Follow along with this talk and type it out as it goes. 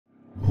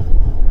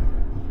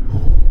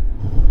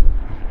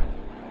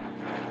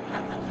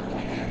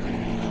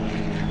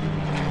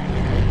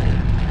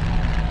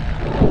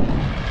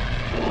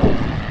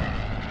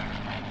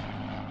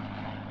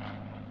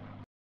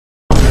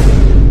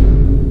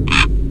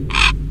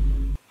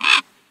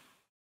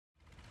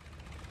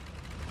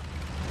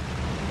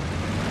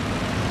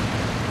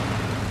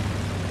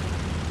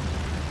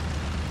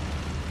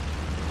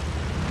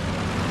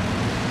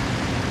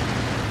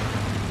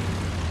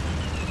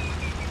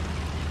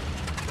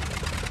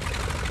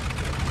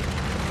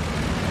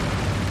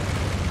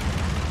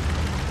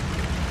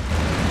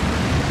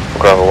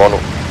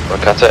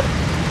look at it.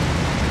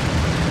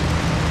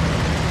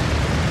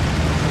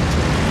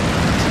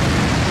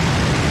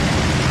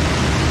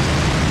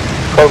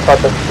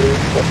 Kolkata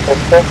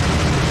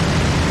 3,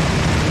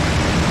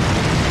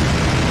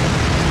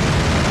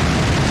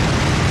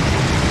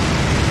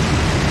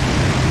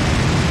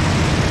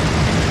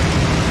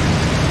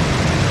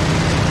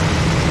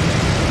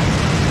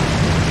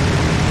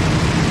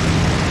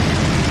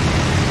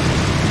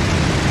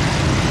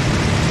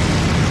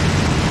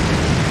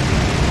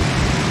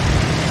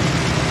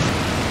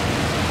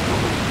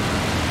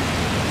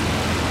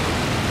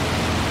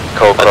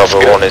 Bravo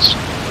 1 is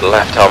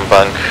left hand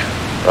bank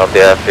around the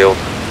airfield,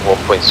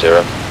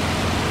 1.0.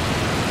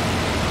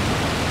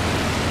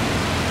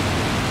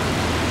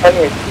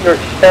 Anyway, your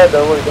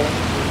shadow, what are you doing?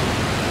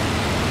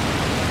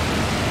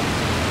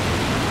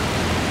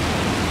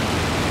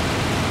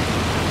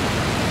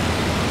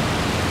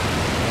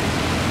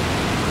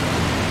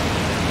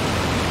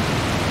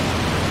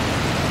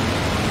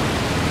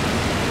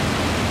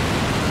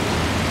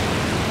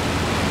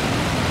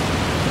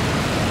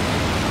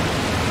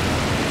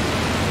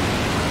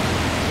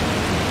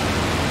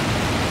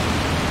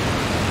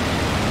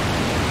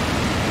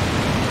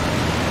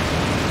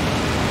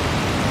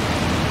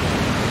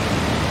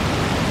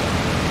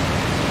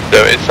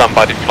 There is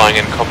somebody flying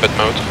in combat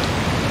mode,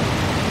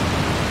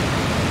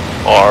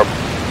 or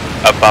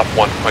above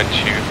 1.2.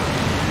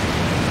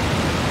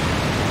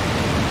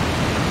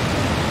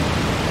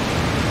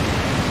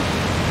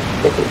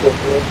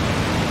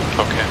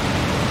 Okay.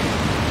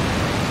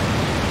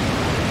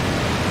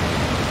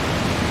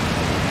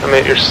 I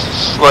mean, you're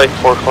like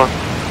 4 o'clock.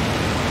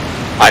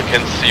 I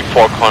can see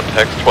 4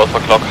 contacts, 12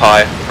 o'clock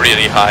high,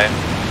 really high,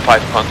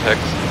 5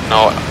 contacts,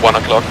 now 1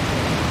 o'clock,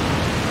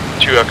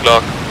 2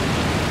 o'clock.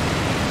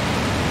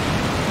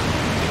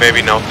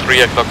 Maybe now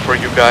 3 o'clock for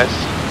you guys.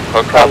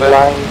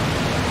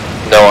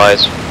 No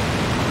eyes.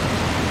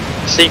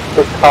 See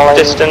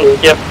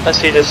distant, yep, I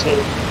see distant.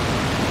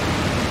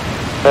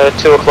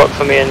 2 o'clock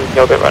for me and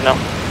Yogurt right now.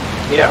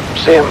 Yeah,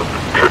 see him.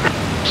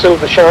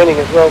 Silver shining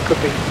as well,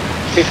 could be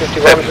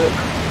P51, is it?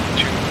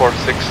 2, 4,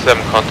 6,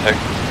 7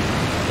 contacts.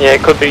 Yeah,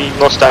 it could be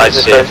Mustangs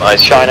if they're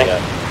shining.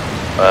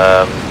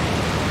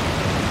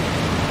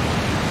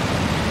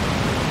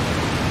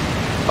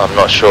 I'm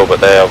not sure, but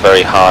they are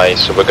very high,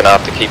 so we're going to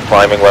have to keep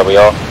climbing where we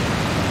are.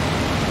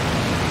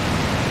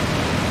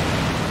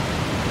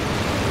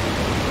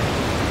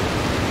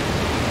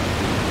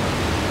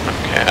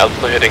 Okay,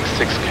 Alpha hitting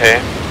 6k.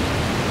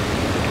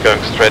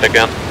 Going straight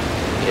again.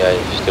 Yeah,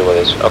 you still with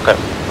us. Okay,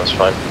 that's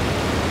fine.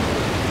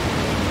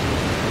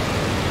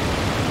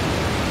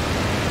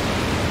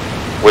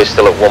 We're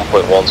still at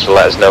 1.1, so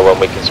let us know when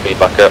we can speed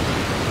back up.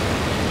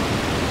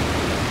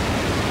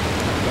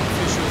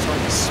 Visuals on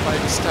the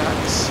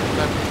smokestacks,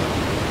 11 o'clock.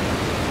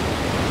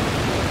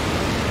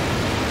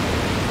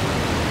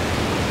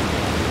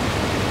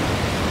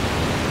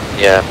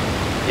 Yeah,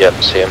 yep,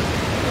 see him.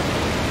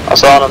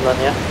 That's Arnhem then,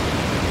 yeah?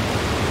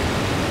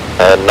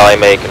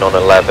 Nijmegen on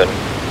 11,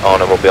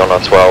 Arnhem will be on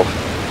our 12.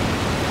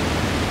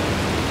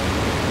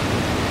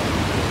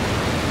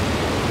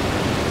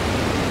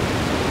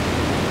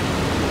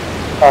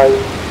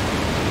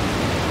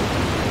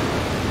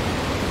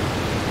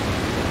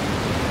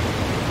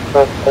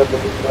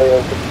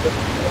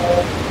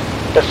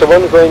 That's the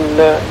one going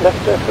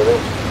left there for me?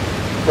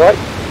 Right?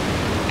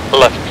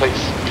 Left,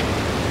 please.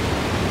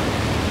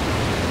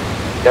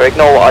 Yeah,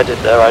 ignore what I did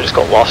there, I just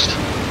got lost.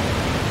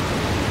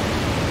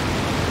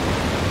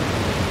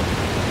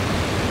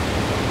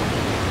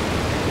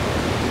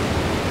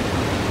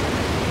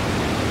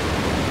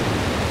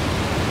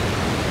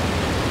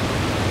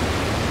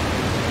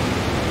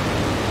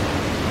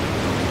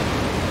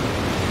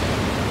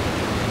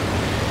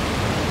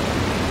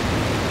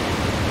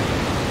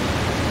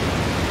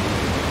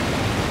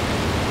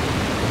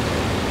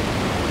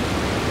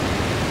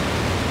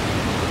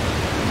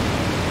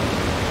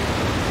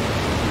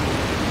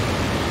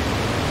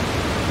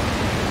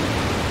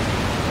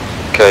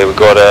 Okay, we've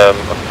got a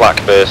flak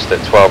burst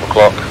at 12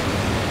 o'clock.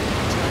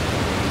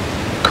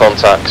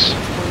 Contacts,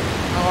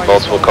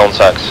 multiple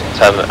contacts,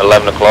 10,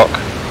 11 o'clock.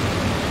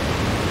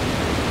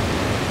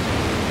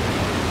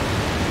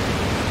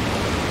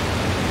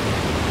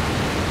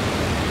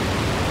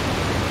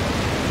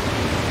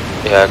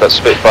 Yeah, I've got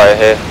Spitfire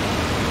here,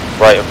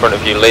 right in front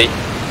of you, Lee,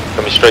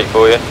 coming straight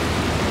for you.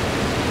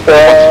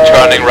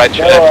 Turning right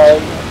to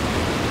left.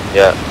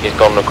 Yeah, he's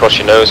gone across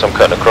your nose, I'm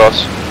cutting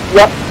across.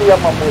 Yep,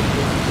 I'm with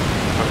you.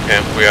 Okay,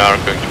 we are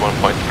going to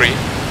 1.3.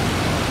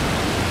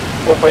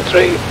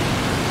 1.3.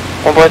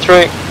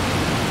 1.3.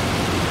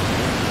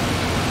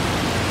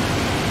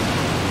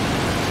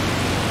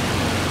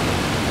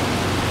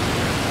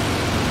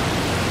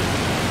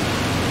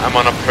 I'm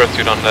on a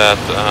pursuit on that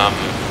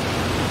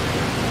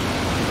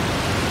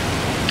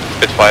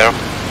Spitfire.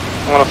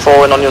 I'm gonna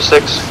fall in on your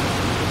 6.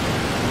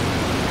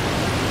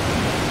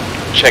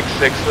 Check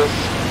 6s.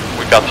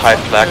 We got high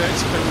flag.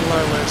 It's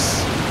below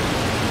us.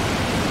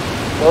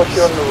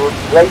 Motion on the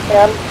right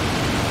hand.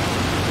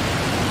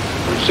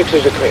 6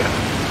 is clear.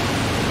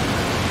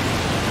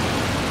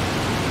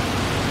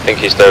 I think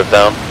he's dove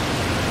down.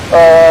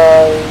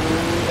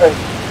 I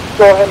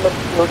saw him at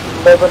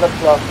 11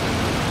 o'clock.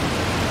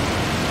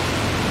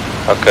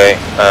 Okay,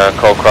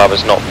 Cold Crab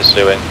is not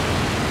pursuing.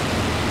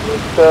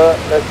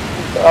 Let's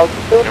keep the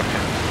altitude.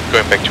 Okay.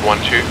 Going back to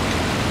 1-2.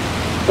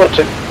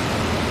 1-2.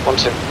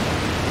 1-2.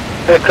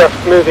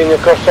 Aircraft moving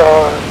across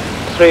our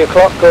 3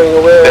 o'clock, going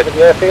away over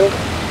the airfield.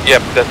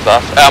 Yep, that's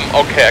us.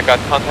 Okay, I got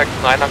contact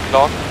 9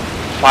 o'clock.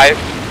 5.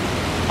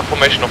 A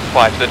formation of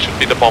 5. That should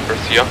be the bombers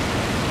here.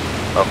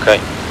 Okay.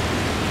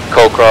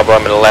 Cold Crab,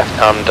 I'm in the left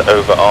hand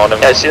over Arnhem.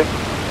 Yes, you.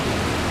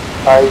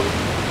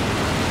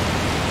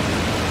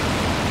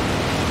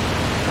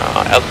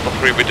 Alpha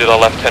 3, we did our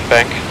left hand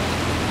bank.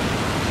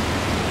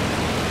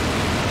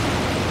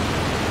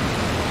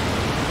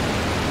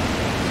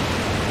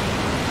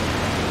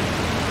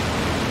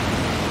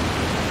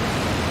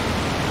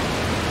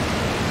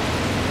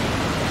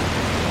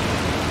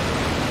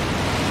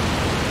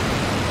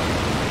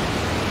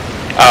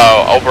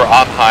 Over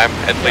Arnhem,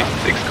 at least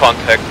 6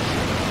 contacts.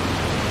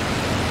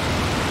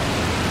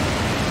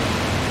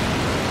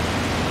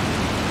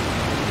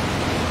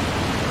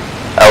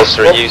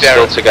 Elsa, are you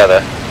still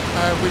together?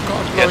 We've got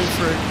a blowing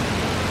through.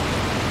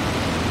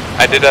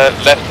 I did a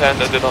left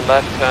hand, I did a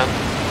left hand.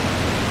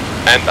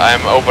 And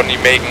I'm over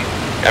Nijmegen.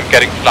 I'm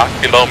getting flak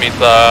below me,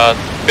 the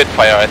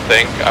Spitfire, I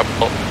think. I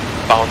will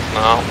bounce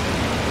now.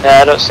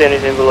 Yeah, I don't see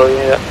anything below you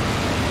yet.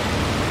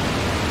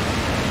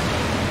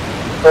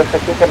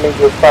 Perfect, you can make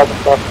your 5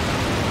 o'clock.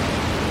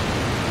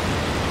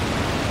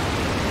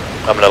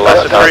 I'm in the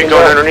left That's 3 hand.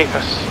 going underneath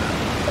us.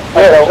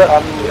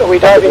 Yeah, are we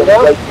diving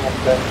down?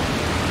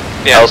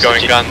 Yeah, Elsa,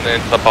 going gun in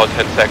about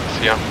 10 seconds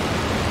here.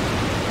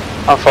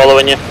 I'm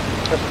following you.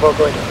 That's about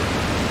going down.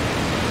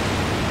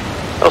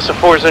 Elsa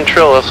 4 is in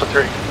trill, Elsa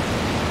 3.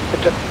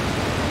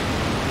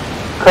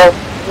 Carl,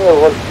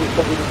 what did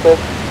you say?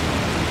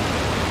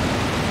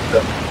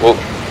 Well,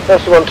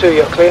 That's the 1-2,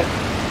 you're clear.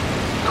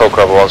 Cold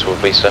Crab 1's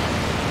will be, sir.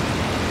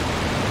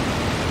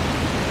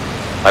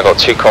 I got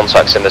 2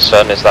 contacts in the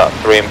sun, is that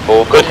 3 and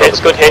 4? Good hits,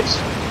 good hits.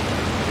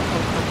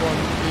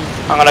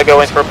 I'm gonna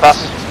go in for a pass.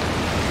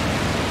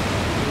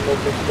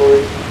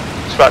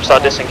 Scratch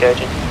that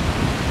disengaging.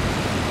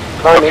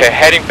 Okay,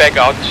 heading back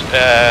out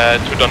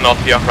to the north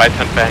here, right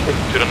hand bank,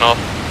 to the north.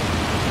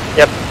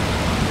 Yep.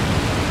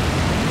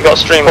 You got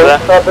a streamer there.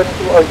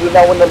 Are you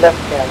now on the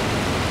left hand?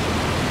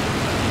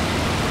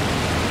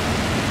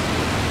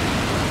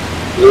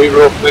 Louis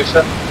roll, please,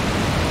 sir.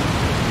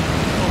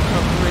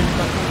 Really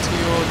back onto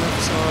your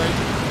left side.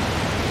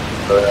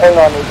 Hang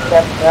on, it's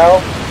set now.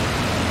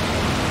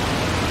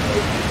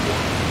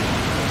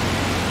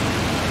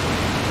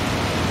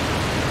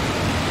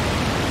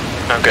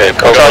 Okay,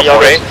 Cold Control Crab your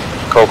 1 right.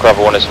 is, Cold Crab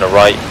 1 is on the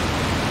right.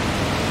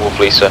 Wolf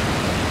Lisa.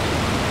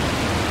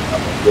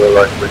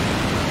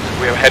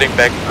 we are heading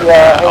back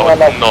Yeah, out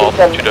north,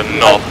 to the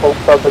north.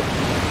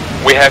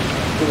 We have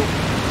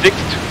 6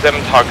 to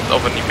 7 targets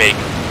over Nijmegen.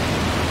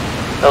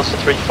 Elsa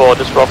 3-4,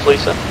 just rough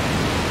Lisa.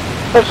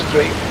 That's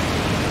 3.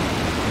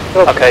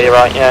 Okay, you're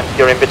right, yeah.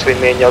 You're in between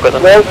me and Yoga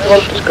then. No,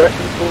 that's correct.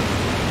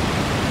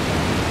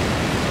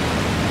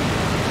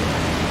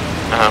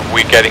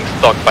 We're getting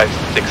stalked by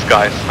 6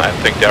 guys. I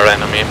think they're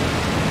enemy.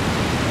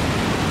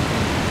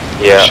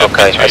 Yeah, Should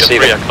okay, be I see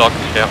 3 them. o'clock,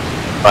 yeah.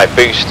 Right,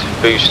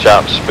 boost,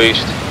 chaps,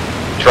 boost.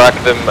 Drag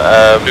them,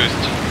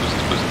 Boost,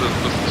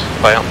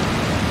 fire.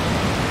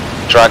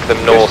 drag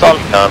them north Boost on.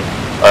 if you can.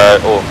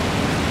 Or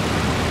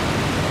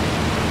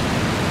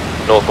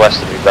northwest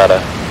would be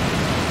better.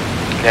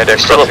 Yeah, they're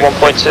Still at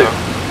crossing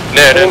 1.2.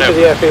 No, Into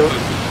the airfield.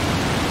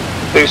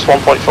 Boost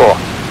 1.4.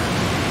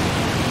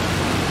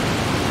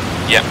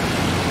 Yeah.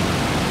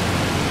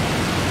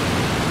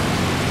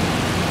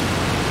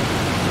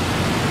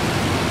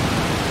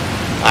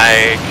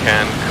 I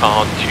can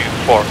count 2,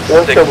 4,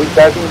 6, So we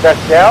diving back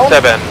down?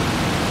 7,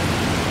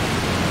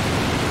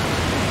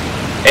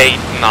 8,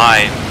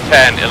 9,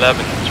 10,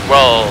 11,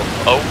 12.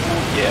 Oh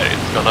yeah,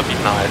 it's gonna be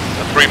nice.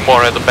 3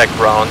 more at the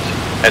background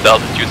at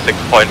altitude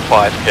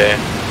 6.5k.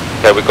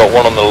 Okay, we've got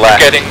one on the left.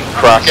 Getting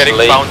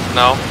Crassly. bounced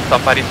now.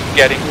 Somebody's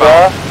getting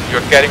Yeah. bounced.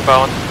 You're getting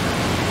bounced.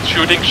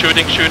 Shooting.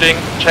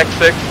 Check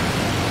 6.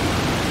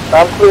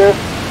 I'm clear.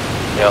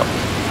 Yeah.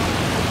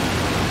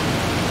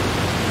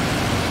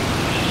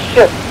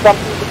 Shit,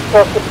 something just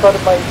crossed in front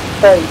of my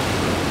face.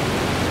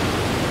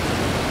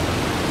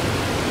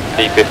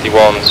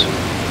 B-51s.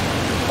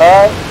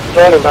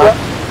 Joining back.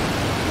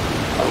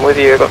 I'm with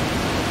you, Yoga.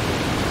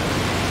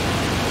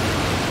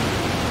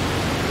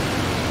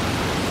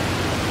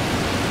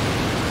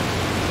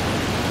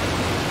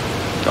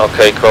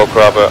 Okay, Cold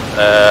Crabber.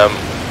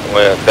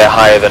 They're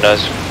higher than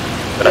us.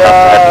 Gonna have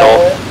to head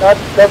north. That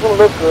doesn't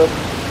look good.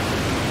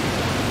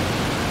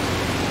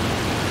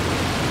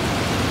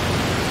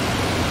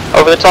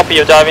 Over the top of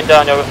you, diving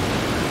down, Yoga.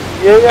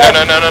 Yeah.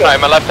 No,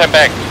 I'm a left hand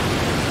back.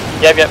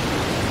 Yep.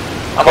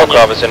 I'm Cold on you.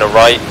 Crabber's in the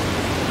right.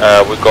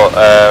 We've got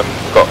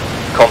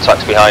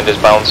contacts behind us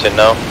bouncing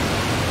now.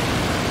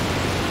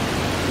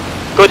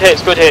 Good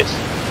hits.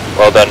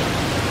 Well done.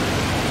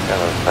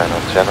 Final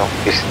channel.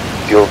 Is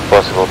still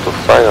possible to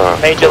fire?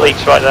 Major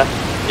leaks right there.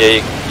 Yeah,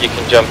 you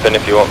can jump in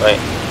if you want, mate.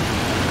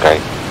 Okay.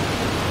 I've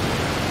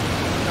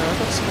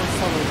got someone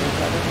following me,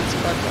 but I don't need to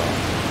back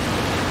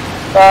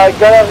off.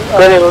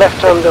 Running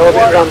left-hand orbit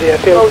around the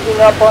airfield.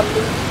 Closing up on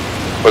me.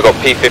 We've got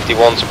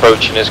P-51s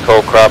approaching his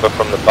coal crabber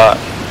from the back.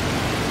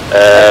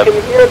 I can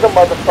hear the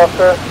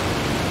motherfucker.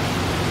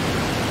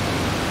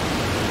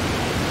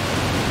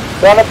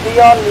 Gonna be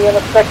on me in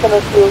a second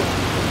or two.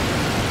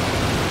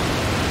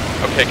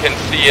 Okay, can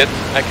see it.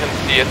 I can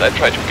see it. I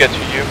try to get to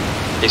you.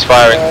 He's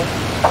firing.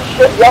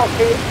 Shit,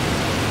 Yankee.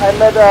 I'm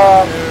at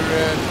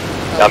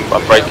I'm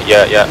breaking.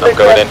 Yeah, I'm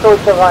going in.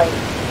 towards the line.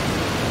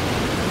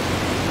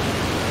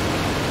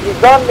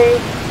 He's on me.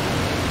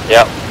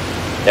 Yeah,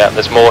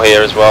 there's more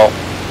here as well.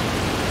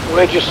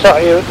 We're just sat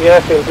here at the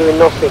airfield doing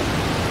nothing.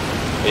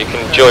 You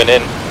can join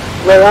in.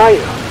 Where are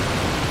you?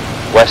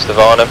 West of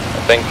Arnhem,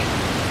 I think.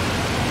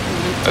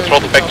 Let's roll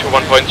back to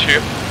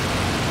 1.2.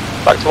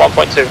 Back to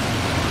 1.2.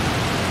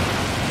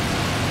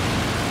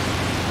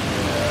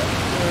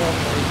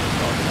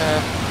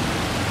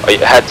 Oh,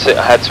 head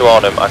to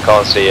Arnhem. I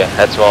can't see you.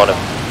 Head to Arnhem.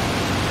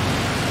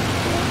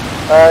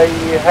 I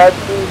had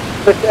to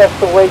switch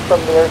F away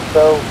from there,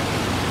 so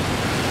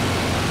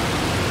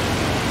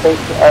I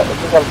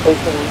think I'm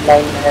facing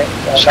 9.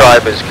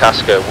 Scribers,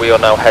 Casca, we are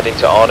now heading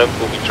to Arnhem.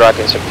 We'll be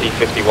dragging some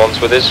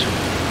P-51s with us.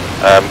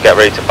 Get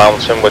ready to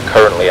bounce them. We're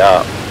currently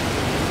at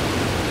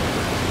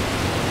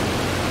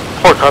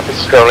 4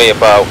 copies. Currently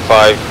about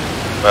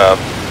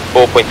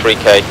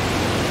 4.3k.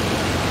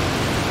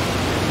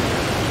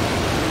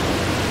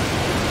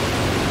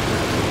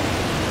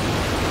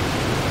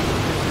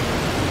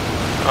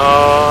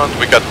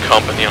 We got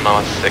company on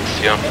our 6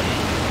 here.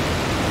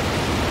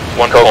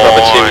 1 Coal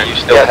Crabber 2, point. you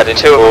still heading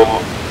to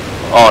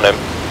Arnhem?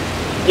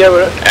 Yeah,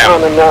 we're at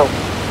Arnhem now.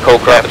 Coal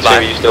Crabber 2,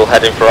 line. you still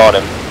heading for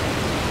Arnhem?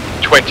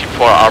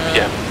 24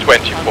 RPM.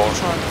 24. I'm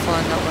trying to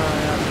find out where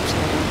I am. So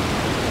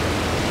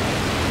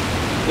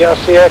Yeah, I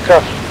see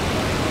aircraft.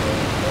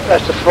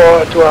 That's the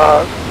 4 to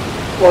our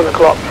 1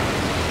 o'clock.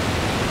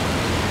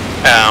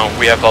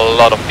 We have a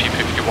lot of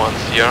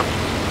P-51s here.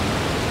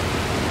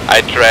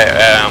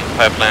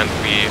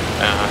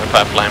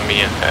 Pipeline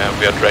me,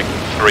 we are dragging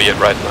 3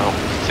 right now,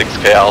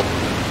 6k out.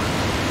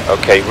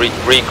 Okay,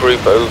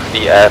 regroup over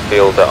the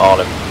airfield at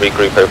Arnhem.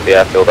 Regroup over the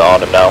airfield at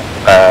Arnhem now.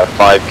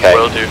 5k.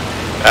 Will do.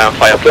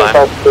 Firefly.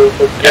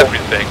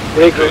 Everything.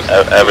 Regroup.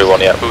 Everyone,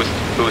 yeah. Boost.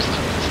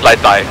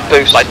 Slight dive.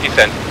 Boost. Slight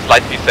descent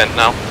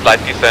now. Slight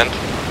descent.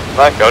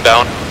 Right. Go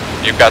down.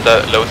 You got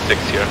a low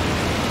 6 here.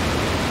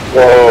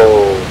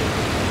 Whoa.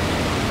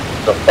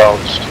 Got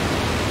bounced.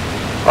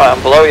 Right,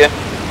 I'm below you.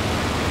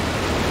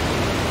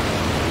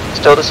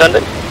 Still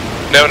descending?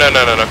 No.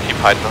 Keep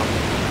high now.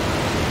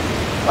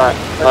 Right,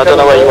 I don't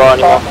know where you are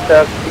anymore.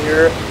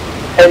 Here,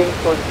 heading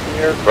towards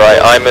here.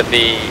 Right, I'm at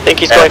the I think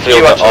he's going for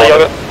you airfield at actually,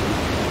 Arnhem.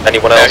 Yoga.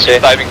 Anyone Yeah, else he's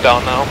here? diving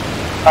down now.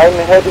 I'm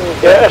heading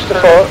Yeah, that's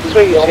the 4.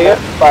 3 is here.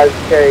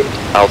 5k.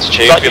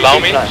 Altitude. Right, Below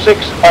me? 6.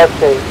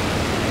 5k.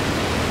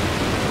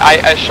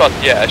 I shot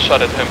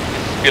at him.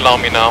 He's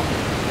below me now.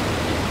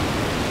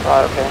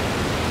 Right, okay.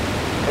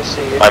 I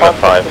see you. I'm at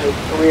 5. 3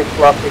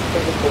 o'clock. I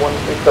think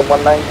it's the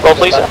 190. Roll,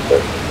 please.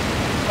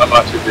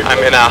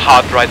 I'm in a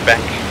hard right bank.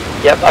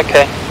 Yep,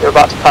 okay. You're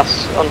about to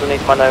pass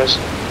underneath my nose.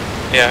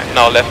 Yeah, in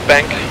our left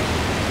bank.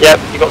 Yep,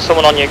 you got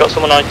someone on you,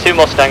 2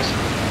 Mustangs.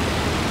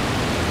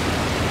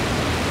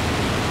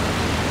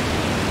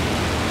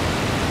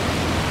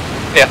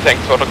 Yeah,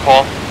 thanks for the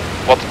call.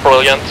 What's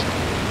brilliant?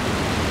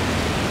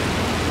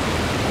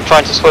 I'm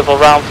trying to swivel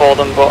round for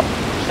them, but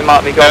they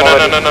might be gone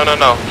already.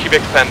 No. Keep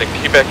expanding.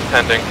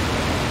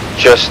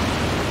 Just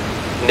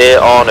near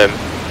Arnhem,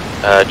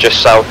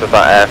 just south of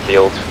that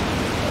airfield.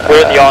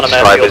 We're at the Arnhem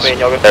airfield, Strivers, me and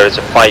Yoga. there is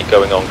a fight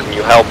going on. Can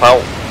you help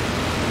out?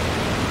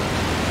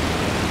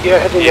 Yeah,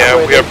 heading Yeah, that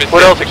way. we are then.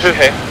 busy at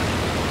 6k.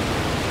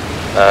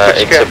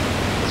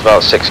 It's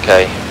about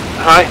 6k.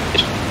 Hi.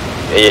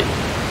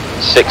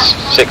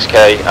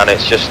 6k, and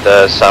it's just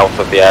south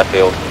of the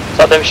airfield.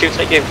 Is that them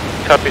shooting at you?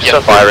 Copy, Yeah,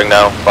 Firing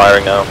now.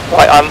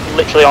 Right, I'm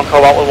literally on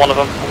co-out with one of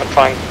them. I'm going to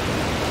try and...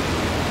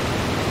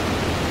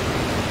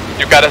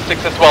 You got a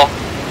 6 as well.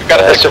 You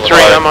got a Yeah, 6 someone 3.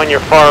 firing. I'm on your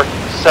 4,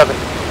 7.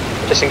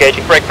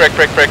 Disengaging. Break. Yep,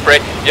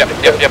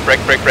 break.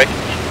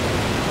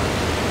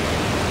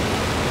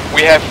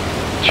 We have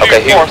 2,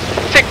 Okay, 4, 6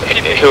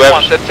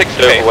 Whoever's P-51s at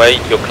 6k. move away,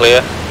 you're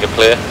clear.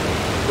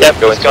 Yep,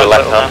 Go let's into the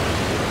left now. hand.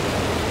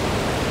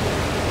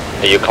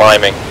 Are you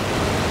climbing?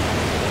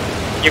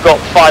 You got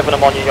 5 of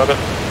them on you, Yoga.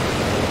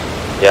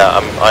 Yeah,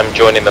 I'm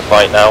joining the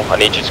fight now. I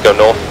need you to go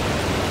north.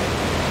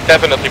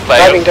 Definitely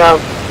Diving players. down.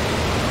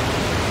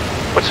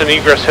 What's an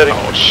egress heading?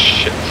 Oh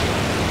shit.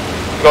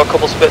 You got a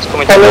couple spits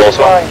coming Follow through the as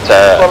well. line.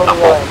 Follow the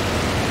line.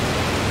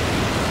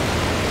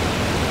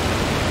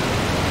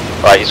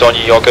 Right, he's on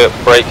you, Yoga.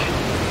 Break.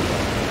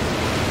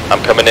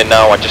 I'm coming in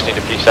now. I just need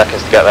a few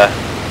seconds to get there.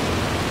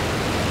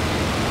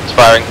 He's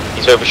firing.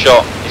 He's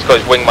overshot. He's got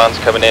his wingmans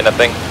coming in, I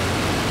think.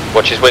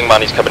 Watch his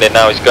wingman. He's coming in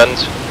now. His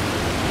guns.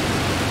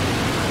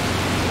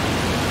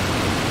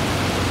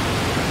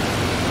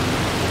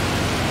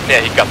 Yeah,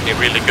 he got me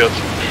really good.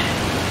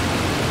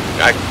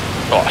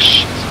 Oh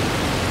shit.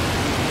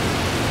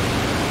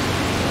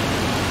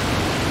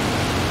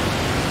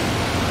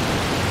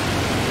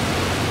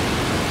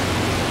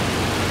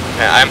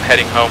 Okay, I'm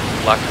heading home.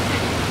 Luck.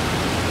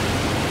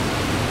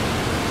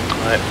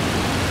 Right.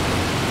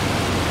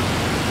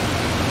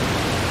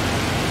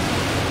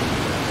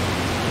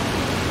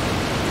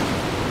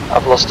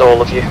 I've lost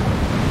all of you.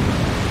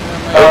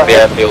 Over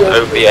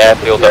the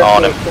airfield at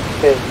Arnhem.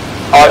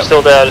 Oh, I'm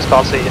still there, I just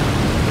can't see you.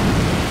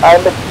 I'm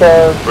at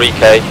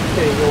 3k.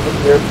 over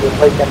here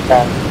to Lake and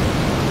Town.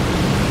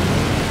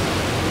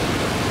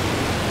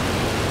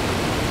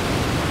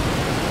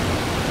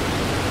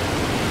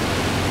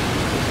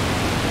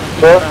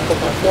 North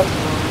position.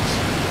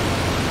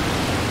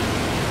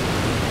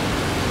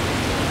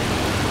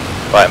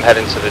 Right, I'm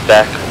heading to the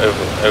deck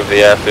over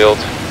the airfield.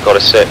 Got a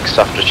 6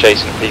 after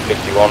chasing a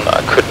P-51 that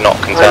I could not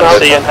contend I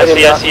with. see you, I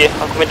see you, I see you.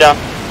 I'm coming down.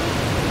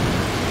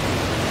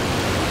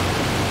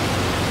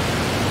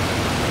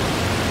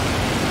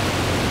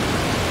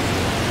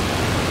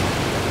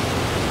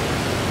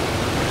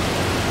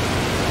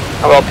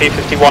 I've got a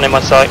P-51 in my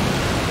sight.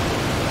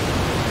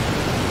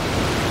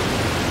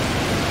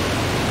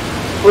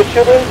 Which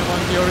shooting?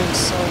 One you're in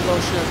solo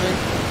shooting.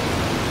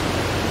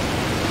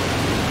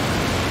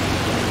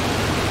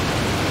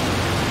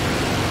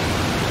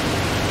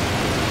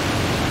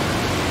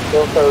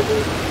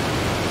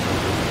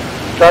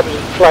 Driver's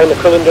flying the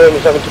cylinder and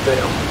he's having to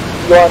bail.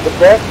 You on the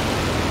deck?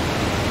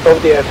 Over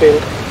the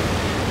airfield.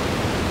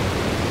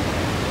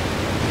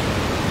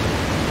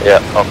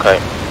 Yeah, okay.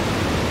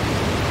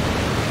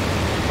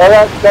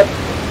 Alright, that's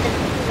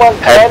one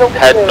right over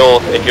Head there.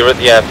 north. If you're at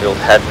the airfield,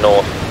 head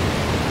north.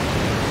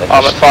 Then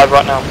I'm at just- 5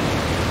 right now.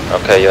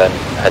 Okay, then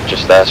head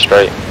just there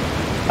straight.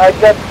 I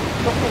got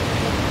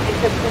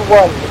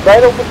 251,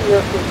 right over the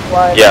airfield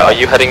flying. Yeah, are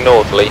you heading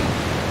north, Lee?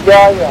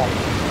 Yeah.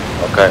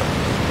 Okay.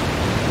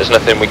 There's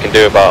nothing we can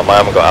do about them. I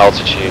haven't got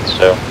altitude,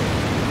 so.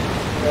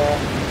 Yeah.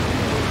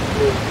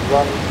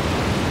 One.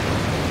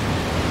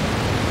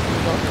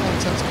 We've got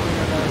contacts coming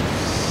in now.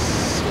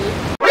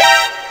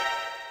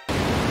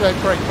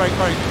 Break.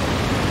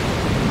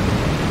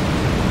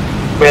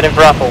 We're heading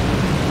for Apple.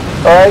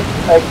 Alright,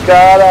 I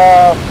got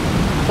a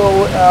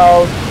full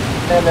out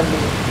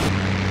enemy.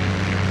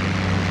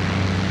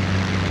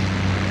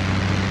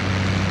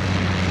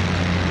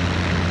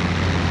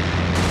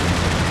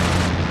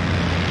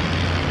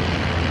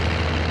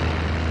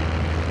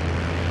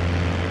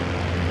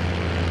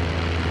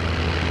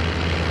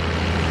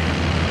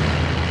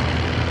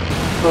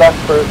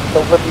 Blackbird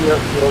over the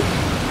airfield.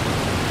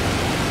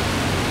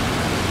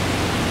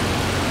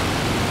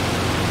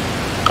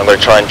 I'm going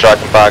to try and drag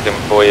and bag him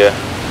for you.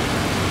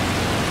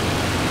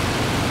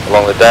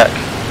 Along the deck.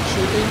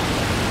 Shooting.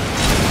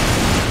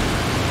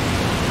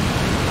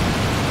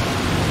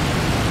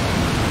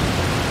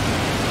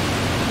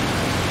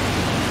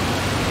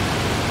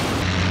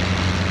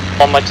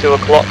 On my 2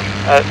 o'clock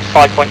at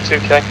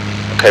 5.2k.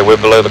 Okay, we're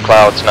below the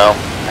clouds now.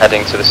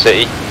 Heading to the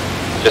city.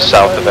 Just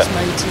south of it.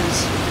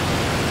 Meters.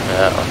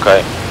 Yeah,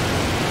 okay.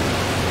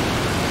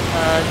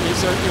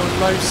 He's at your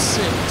low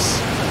 6.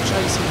 I'm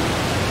chasing him.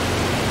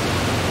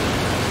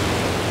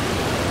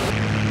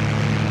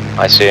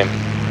 I see him.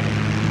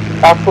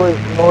 Apple is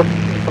north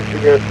of the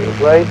airfield,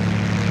 right?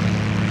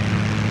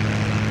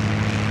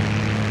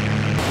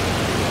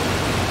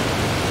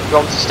 You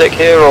want me to stick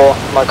here or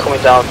am I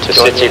coming down to The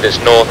join city you? that's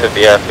north of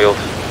the airfield.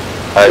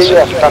 So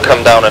Yeah. you can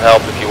come down and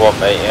help if you want,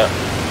 mate, yeah.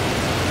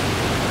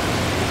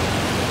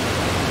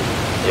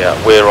 Yeah,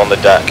 we're on the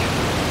deck.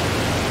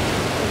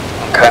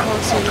 Okay. I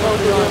can't see him on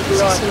behind. Is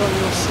he still on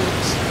your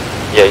 6?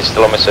 Yeah, he's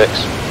still on my 6.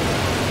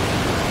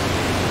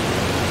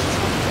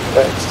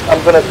 Okay.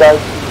 I'm gonna die.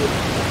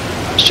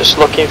 I was just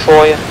looking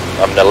for you.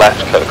 I'm in the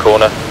left, cut the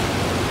corner. Try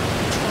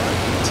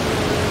to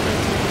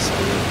maintain the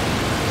speed.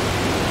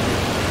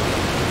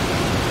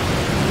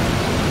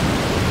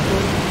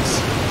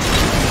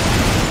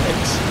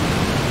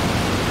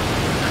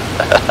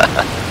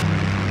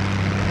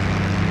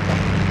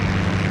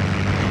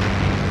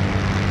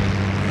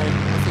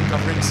 I think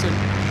I've rinsed him.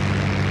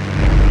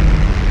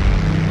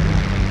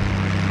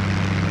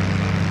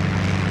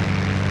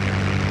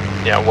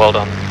 Yeah, well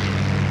done.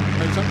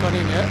 He's not gone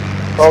in yet.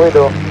 How we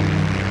do?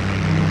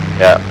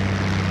 Yeah.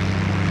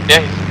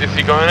 Yeah, is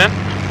he going in?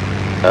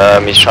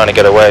 He's trying to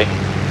get away.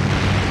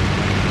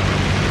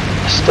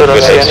 Still don't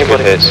Good see hits,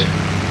 good anybody. hits.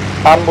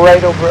 I'm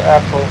right over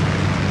Apple.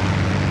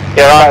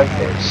 Yeah,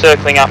 I'm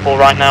circling Apple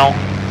right now.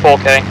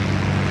 4k.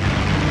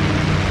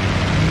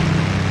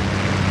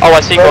 Oh,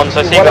 I see guns,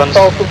 I see One guns.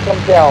 assault will come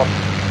down.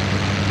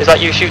 Is that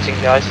you shooting,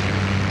 guys?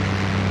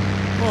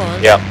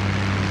 What? Yeah.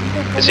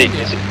 You don't Is come he? in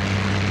yet? Is he?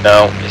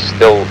 No,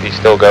 he's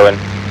still going.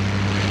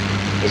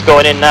 He's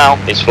going in now.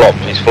 He's flopped.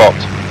 He's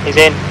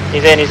in.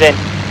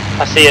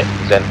 I see it.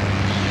 He's in.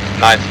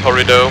 Nice,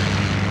 Horrido.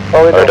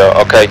 How we do? Corridor.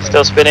 Okay,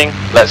 Still spinning.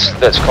 let's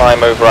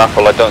climb over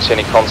Apple. I don't see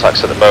any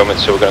contacts at the moment,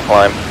 so we're going to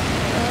climb.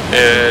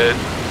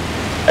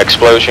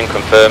 Explosion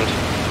confirmed.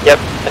 Yep,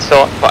 I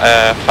saw it.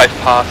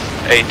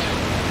 8.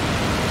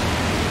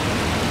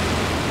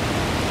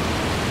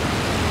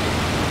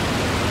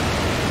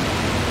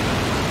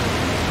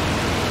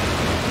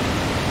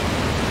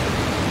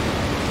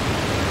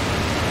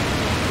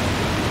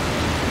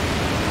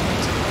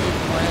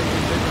 My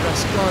engine did the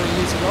rest. Right,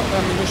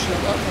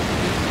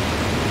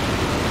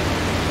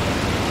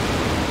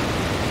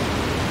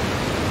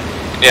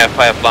 Yeah,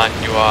 Firefly,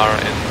 you are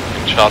in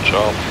charge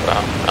of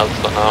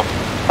Ulster now.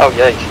 Oh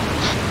yay.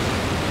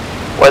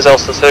 Where's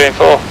Ulster 3 and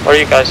 4? Where are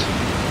you guys?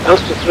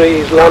 Ulster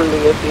 3 is landing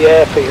at the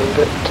airfield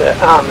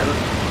at Arnhem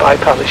by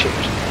parachute.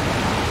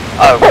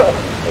 Oh.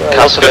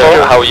 Ulster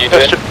 4, how are you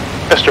doing?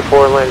 Ulster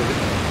 4 landed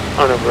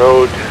on a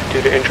road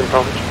due to engine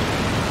problems.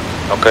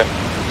 Okay.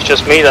 It's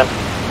just me then.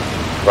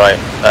 Right,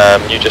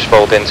 you just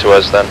fold into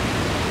us then.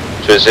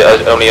 So is it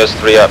only us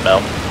 3 up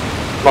now?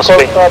 Must Close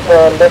be. up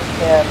left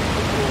hand,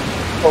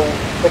 oh,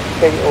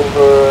 6K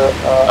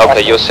over,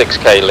 Okay, you're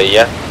 6k, Lee,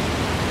 yeah?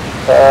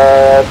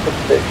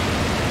 6-6.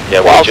 Yeah,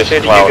 What we just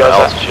altitude are cloud you guys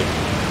at?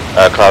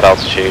 altitude. Cloud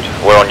altitude.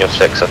 We're on your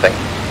 6, I think.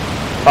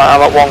 Right,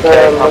 I'm at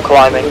 1K, I'm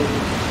climbing.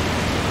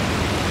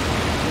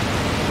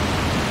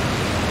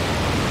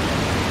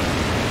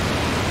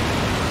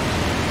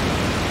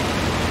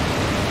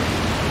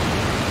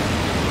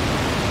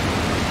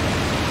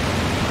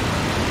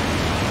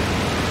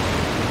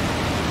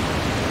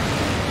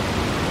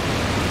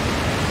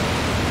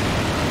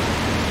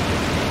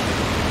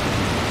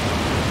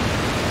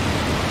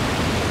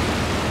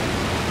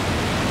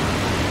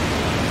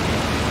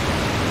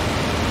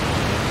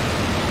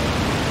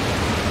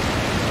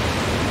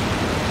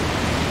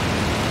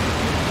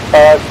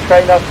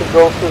 Try not to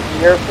go through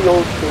the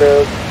airfield.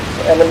 The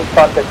enemy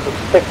contact is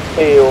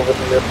 6K over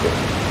the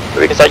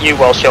airfield. Is that you,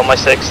 Welsh, on my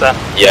 6 there?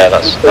 Yeah,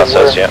 that's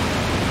us, yeah.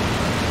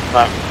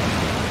 Right.